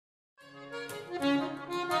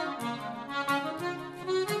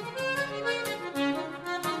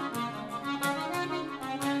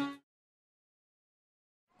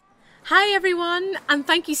Hi everyone, and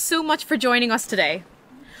thank you so much for joining us today.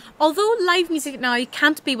 Although Live Music Now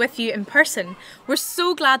can't be with you in person, we're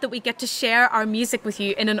so glad that we get to share our music with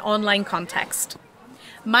you in an online context.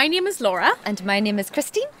 My name is Laura. And my name is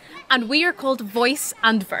Kristine. And we are called Voice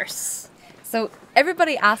and Verse. So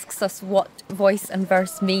everybody asks us what voice and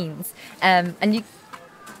verse means.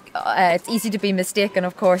 It's easy to be mistaken,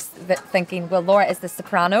 of course, thinking, well, Laura is the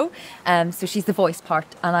soprano, so she's the voice part,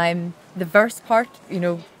 and I'm the verse part,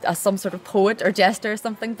 as some sort of poet or jester or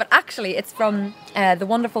something. But actually, it's from the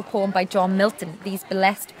wonderful poem by John Milton, These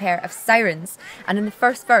Blessed Pair of Sirens. And in the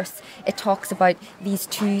first verse, it talks about these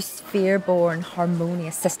two sphere-born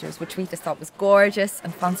harmonious sisters, which we just thought was gorgeous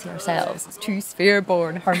and fancy ourselves as two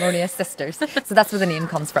sphere-born harmonious sisters. So that's where the name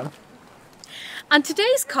comes from. And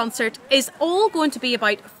today's concert is all going to be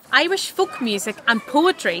about Irish folk music and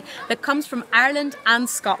poetry that comes from Ireland and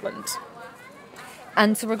Scotland.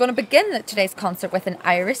 And so we're going to begin today's concert with an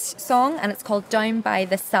Irish song, and it's called Down by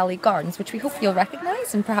the Sally Gardens, which we hope you'll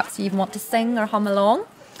recognise and perhaps you even want to sing or hum along.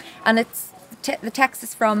 And the text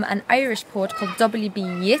is from an Irish poet called W.B.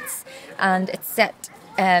 Yeats, and it's set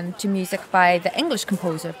to music by the English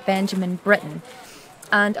composer Benjamin Britten.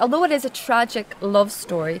 And although it is a tragic love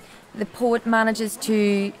story, the poet manages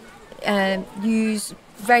to use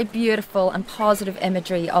very beautiful and positive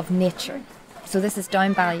imagery of nature. So this is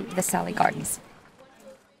Down by the Sally Gardens.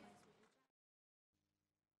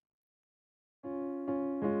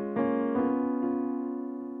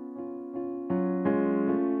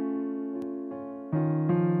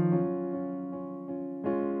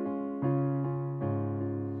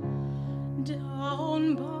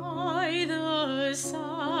 Down by the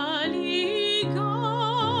Sally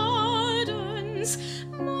Gardens,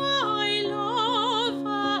 my love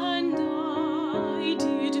and I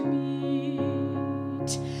did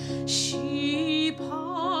meet. She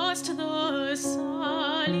passed the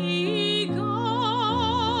Sally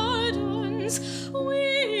Gardens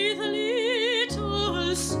with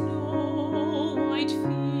little snow white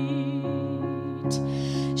feet.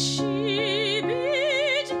 She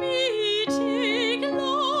bid me take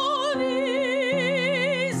love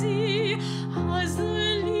easy as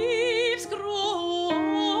the leaves grow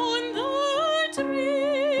on the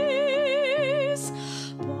trees.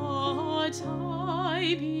 But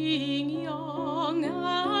I, being young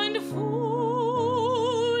and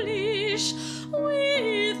foolish,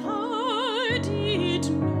 with her did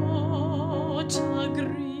not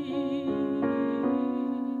agree.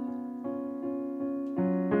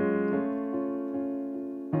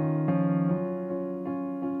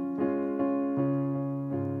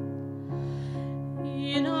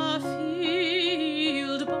 In a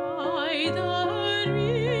field by the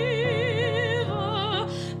river,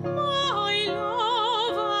 my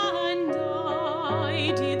love and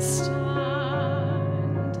I did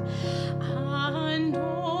stand, and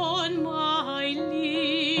on my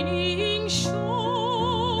leaning shoulder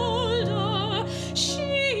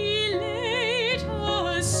she laid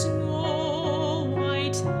her snow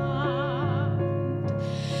white hand.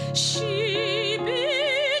 She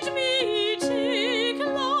bid me take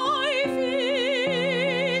life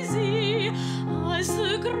easy as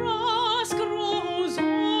the grass grows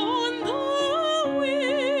on the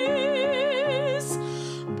ways.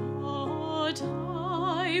 But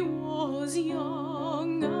I was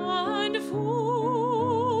young and foolish,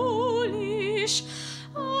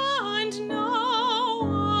 and now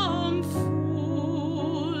I'm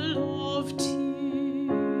full of tears.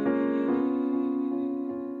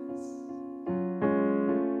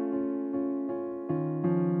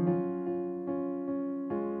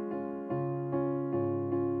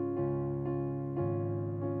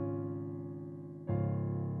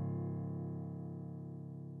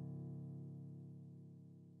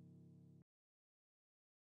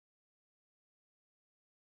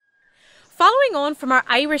 Following on from our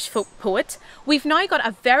Irish folk poet, we've now got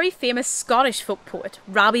a very famous Scottish folk poet,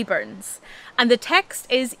 Robbie Burns, and the text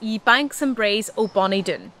is Ye banks and braes o bonny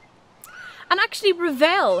Doon. And actually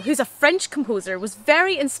Ravel, who's a French composer, was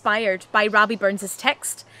very inspired by Robbie Burns'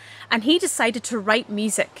 text, and he decided to write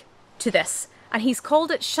music to this, and he's called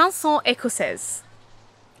it Chanson Écossaise.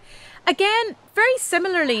 Again, very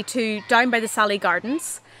similarly to Down by the Sally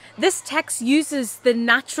Gardens, this text uses the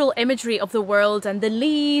natural imagery of the world and the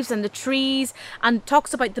leaves and the trees, and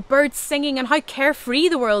talks about the birds singing and how carefree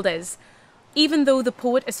the world is, even though the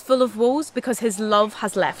poet is full of woes because his love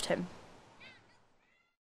has left him.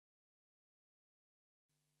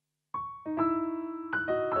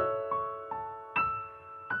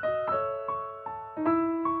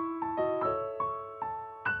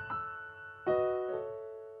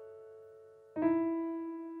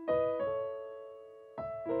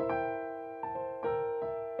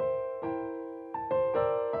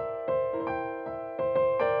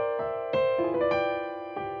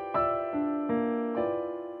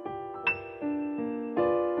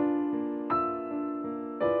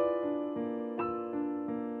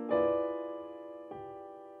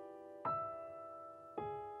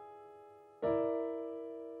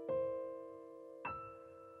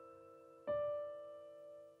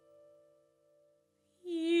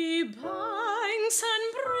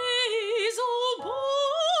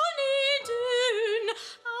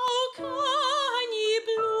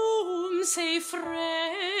 say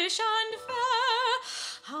fresh and fair,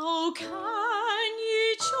 how can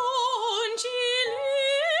ye chaunt ye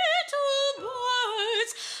little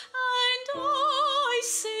birds, and I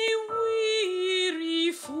say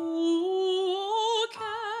weary for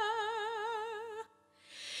care?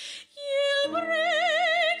 Ye'll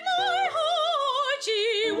break my heart,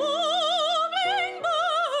 ye warbling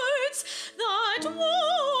birds, that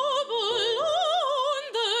warble on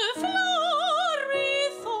the flowery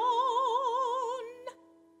thorn.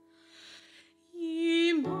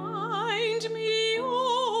 Ye mind me,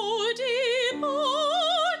 oh,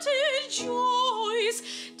 departed joys,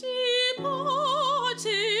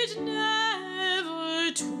 departed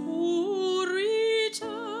never to return.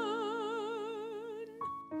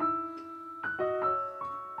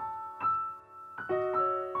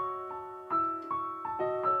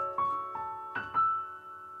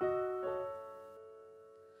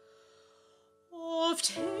 Oft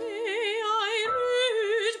hae I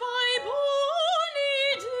rued by bonny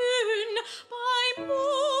dune, by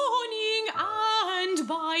morning and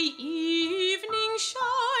by evening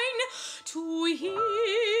shine, to hear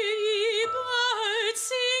ye birds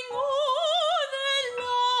sing o'er their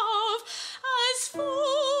love, as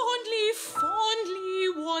fondly, fondly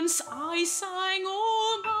once I sang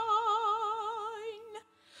o'er mine.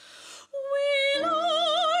 Will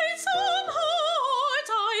I some heart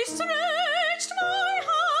I stretched my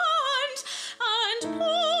hand and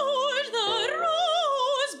poured the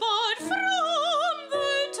rosebud from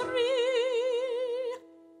the tree,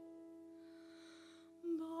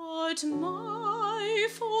 but my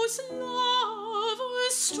false lover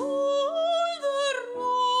stole the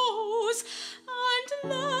rose and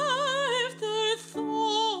left the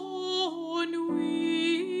thorn with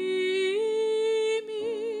me.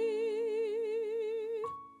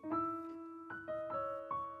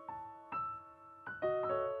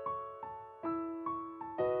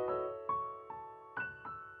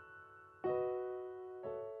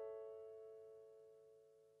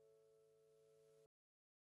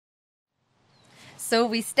 So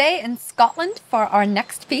we stay in Scotland for our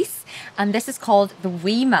next piece, and this is called The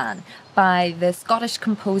Wee Man by the Scottish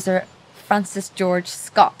composer Francis George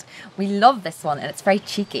Scott. We love this one and it's very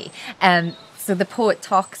cheeky. So the poet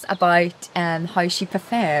talks about how she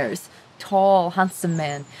prefers tall, handsome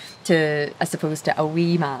men to, as opposed to a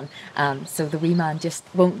wee man. So the wee man just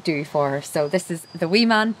won't do for her. So this is The Wee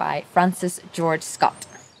Man by Francis George Scott.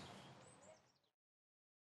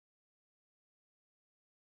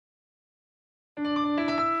 I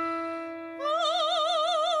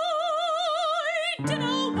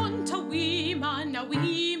dinna want a wee man, a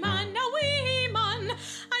wee man, a wee man.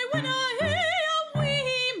 I winna hae a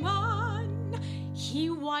wee man. He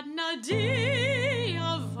wadna dae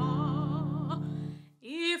ava.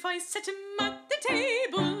 If I set him at the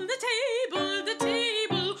table, the table, the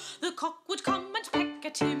table, the cock would come and peck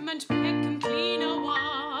at him and peck him clean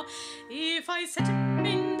awa. If I set him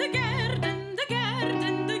in the garden, the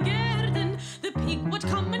garden, the garden, the pig would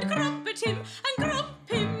come and grub at him and grub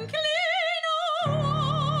him clean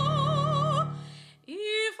awa.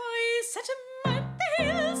 If I set him at the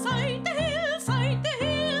hillside, the hillside, the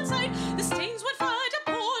hillside, the stains would fade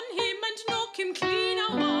upon him and knock him clean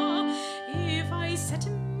awa. If I set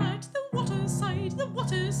him at the waterside, the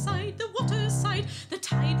waterside, the waterside, the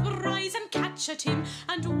tide would rise and catch at him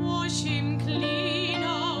and wash him clean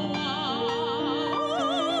awa.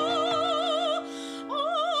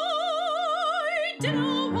 I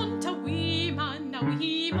dinna want a wee man, a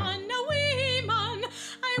wee man, a wee man.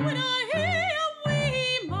 I winna hae a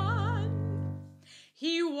wee man.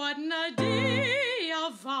 He wadna dae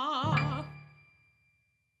ava.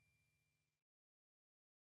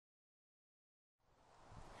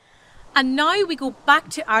 And now we go back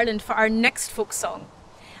to Ireland for our next folk song.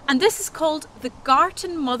 And this is called The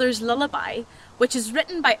Garten Mother's Lullaby, which is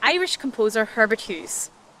written by Irish composer Herbert Hughes.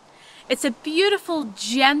 It's a beautiful,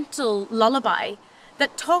 gentle lullaby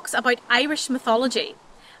that talks about Irish mythology,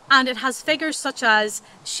 and it has figures such as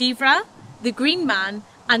Shivra, the Green Man,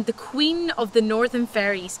 and the Queen of the Northern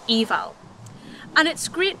Fairies, Eval. And it's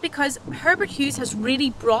great because Herbert Hughes has really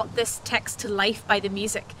brought this text to life by the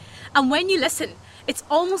music. And when you listen, it's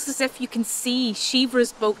almost as if you can see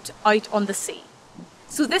Shivra's boat out on the sea.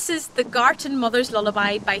 So this is The Garten Mother's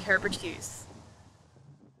Lullaby by Herbert Hughes.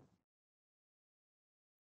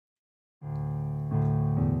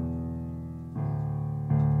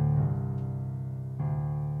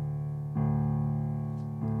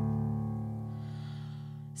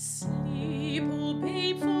 Sleep, oh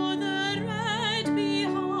babe, for the red bee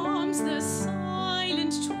hums, the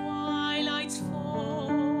silent twilight's fall.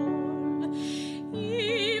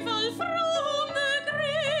 Evil from the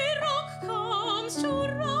grey rock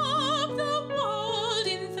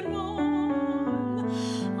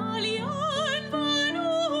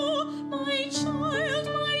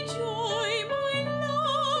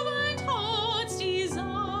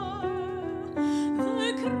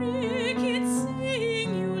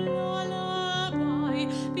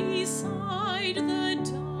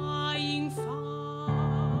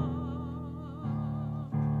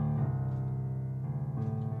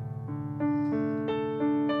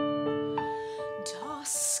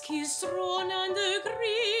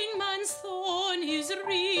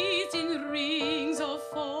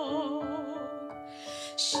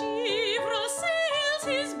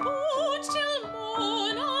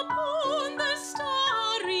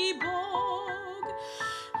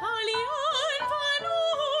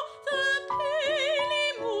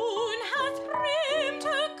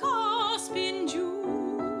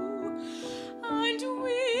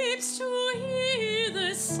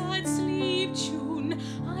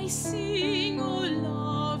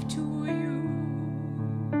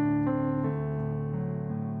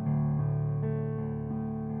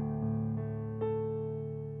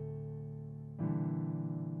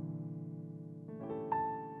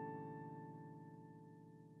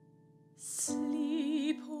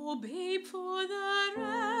Oh, babe, for the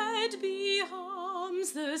red bee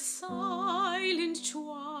hums, the silent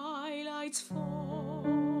twilights fall.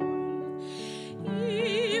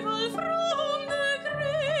 Evil from the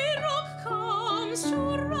grey rock comes to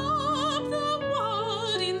rob the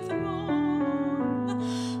world in thrall.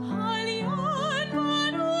 I'll yearn,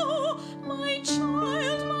 but oh, my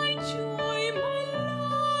child, my joy, my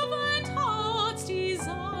love and heart's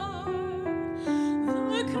desire.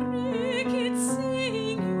 The crickets sing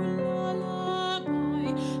you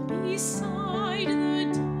lullaby beside the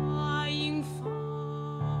dying fire.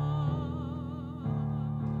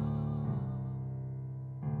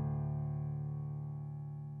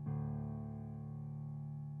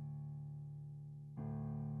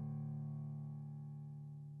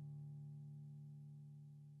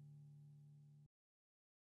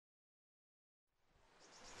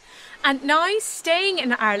 And now, staying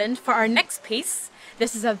in Ireland for our next piece.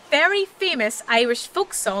 This is a very famous Irish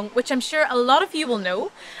folk song, which I'm sure a lot of you will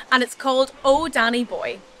know, and it's called Oh Danny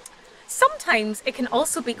Boy. Sometimes it can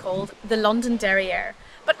also be called the London Derriere,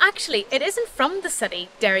 but actually it isn't from the city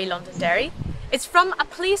Derry, Londonderry. It's from a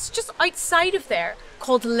place just outside of there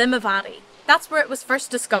called Limavady. That's where it was first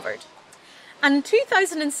discovered. And in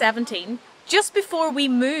 2017, just before we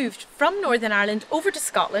moved from Northern Ireland over to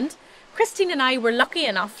Scotland, Kristine and I were lucky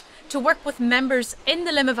enough to work with members in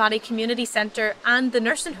the Limavady Community Centre and the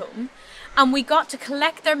nursing home, and we got to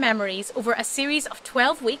collect their memories over a series of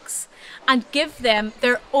 12 weeks and give them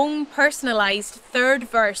their own personalised third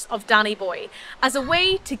verse of Danny Boy as a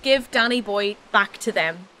way to give Danny Boy back to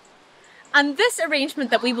them. And this arrangement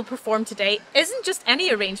that we will perform today isn't just any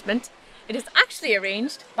arrangement, it is actually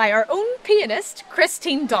arranged by our own pianist,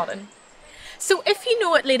 Kristine Donnan. So if you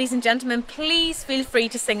know it, ladies and gentlemen, please feel free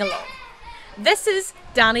to sing along. This is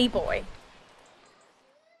Danny Boy.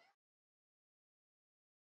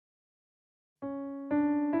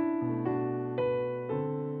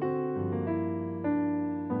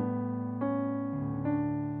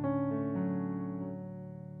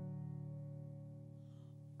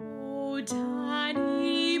 Oh,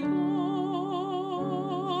 Danny boy,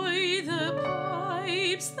 the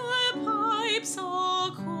pipes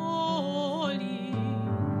are calling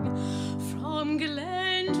from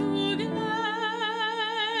glen to glen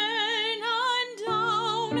and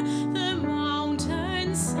down the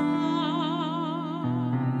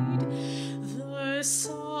mountainside. The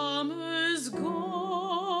summer's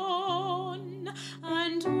gone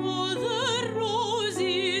and all the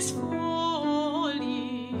roses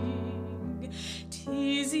falling.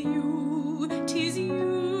 'Tis you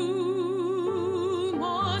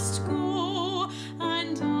must go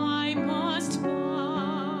and I must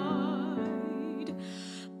bide.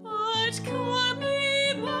 But come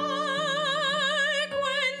me back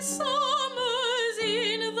when summer's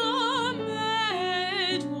in the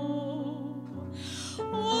meadow.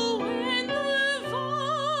 Oh, when the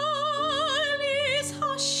valley's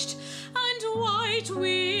hushed and white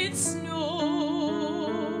with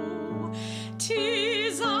snow,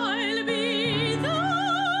 'tis I'll be there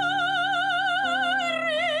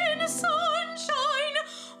in sunshine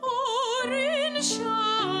or in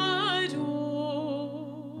shadow.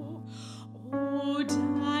 Oh,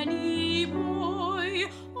 Danny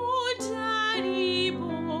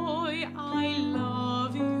boy, I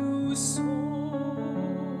love you so.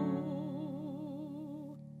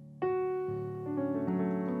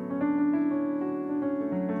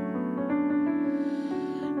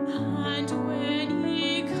 And when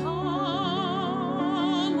ye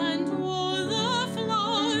come and all the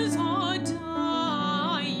flowers are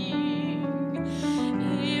dying,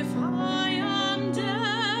 if I am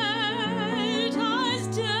dead as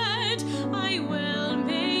dead I well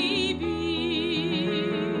may be,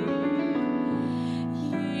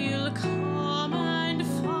 ye'll come and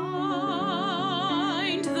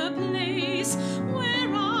find the place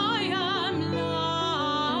where I am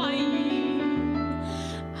lying,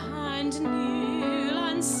 and kneel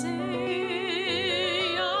and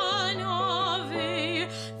say an Ave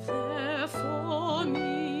there for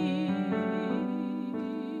me,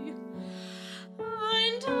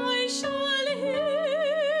 and I shall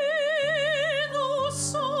hear though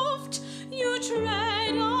soft you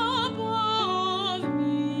tread above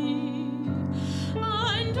me,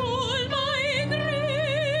 and all my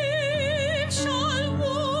grief shall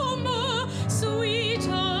warmer,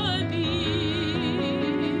 sweeter be.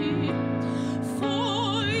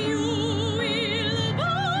 For you will bend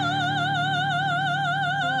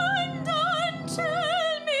and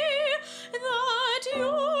tell me that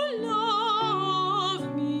you love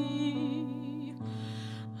me,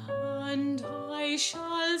 and I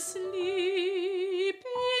shall sleep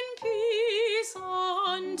in peace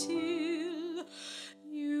until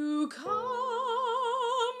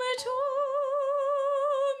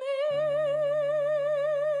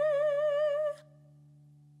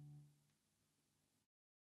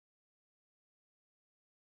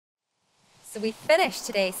So we finished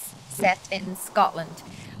today's set in Scotland,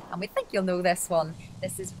 and we think you'll know this one.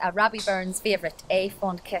 This is Robbie Burns' favourite, A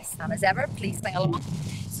Fond Kiss, and as ever, please sing along.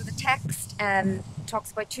 So the text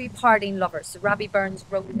talks about two parting lovers. So Robbie Burns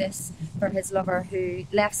wrote this for his lover who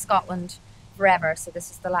left Scotland forever, so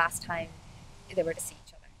this is the last time they were to see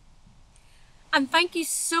each other. And thank you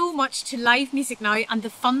so much to Live Music Now and the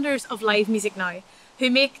funders of Live Music Now, who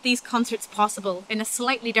make these concerts possible in a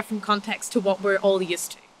slightly different context to what we're all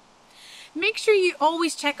used to. Make sure you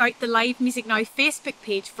always check out the Live Music Now Facebook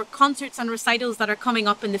page for concerts and recitals that are coming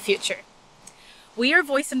up in the future. We are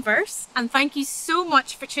Voice and Verse, and thank you so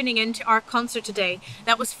much for tuning in to our concert today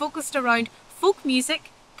that was focused around folk music,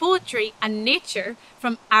 poetry and nature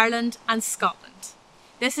from Ireland and Scotland.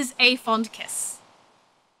 This is A Fond Kiss.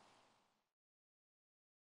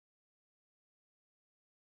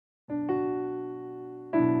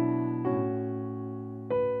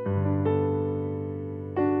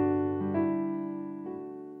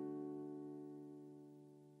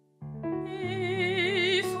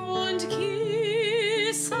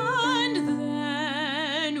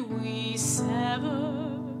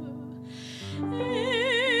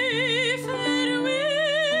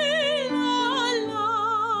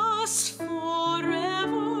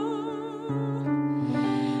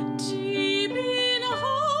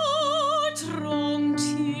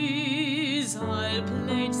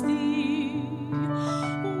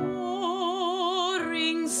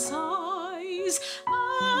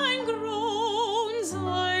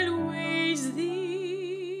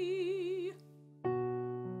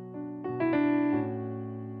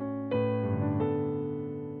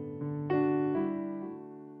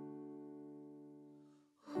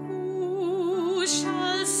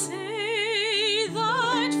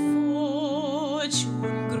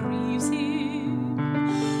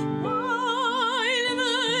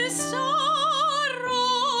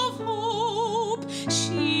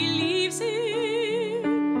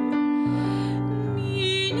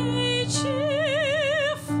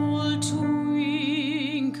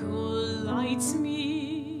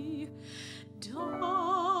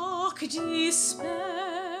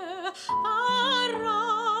 Despair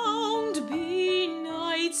around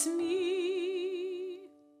benights me.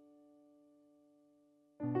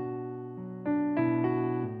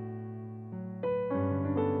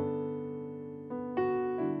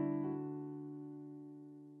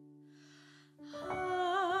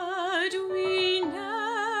 Had we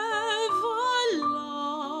never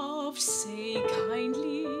loved, say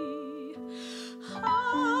kindly,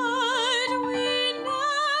 had we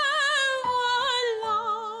never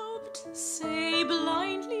loved, say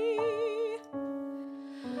blindly,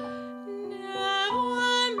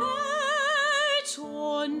 never met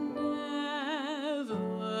or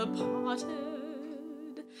never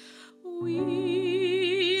parted,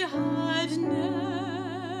 we had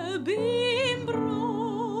never been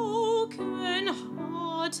broken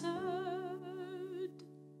hearted.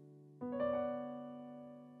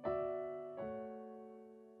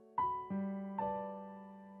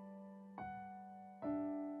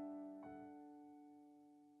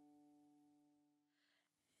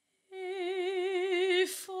 A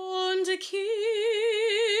fond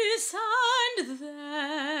kiss and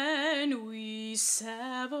then we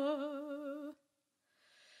sever.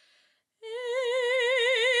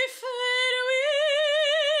 If it will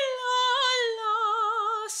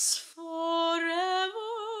last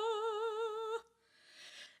forever,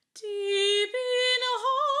 deep in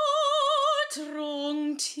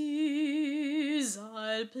heart-wrung tears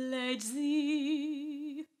I'll pledge thee.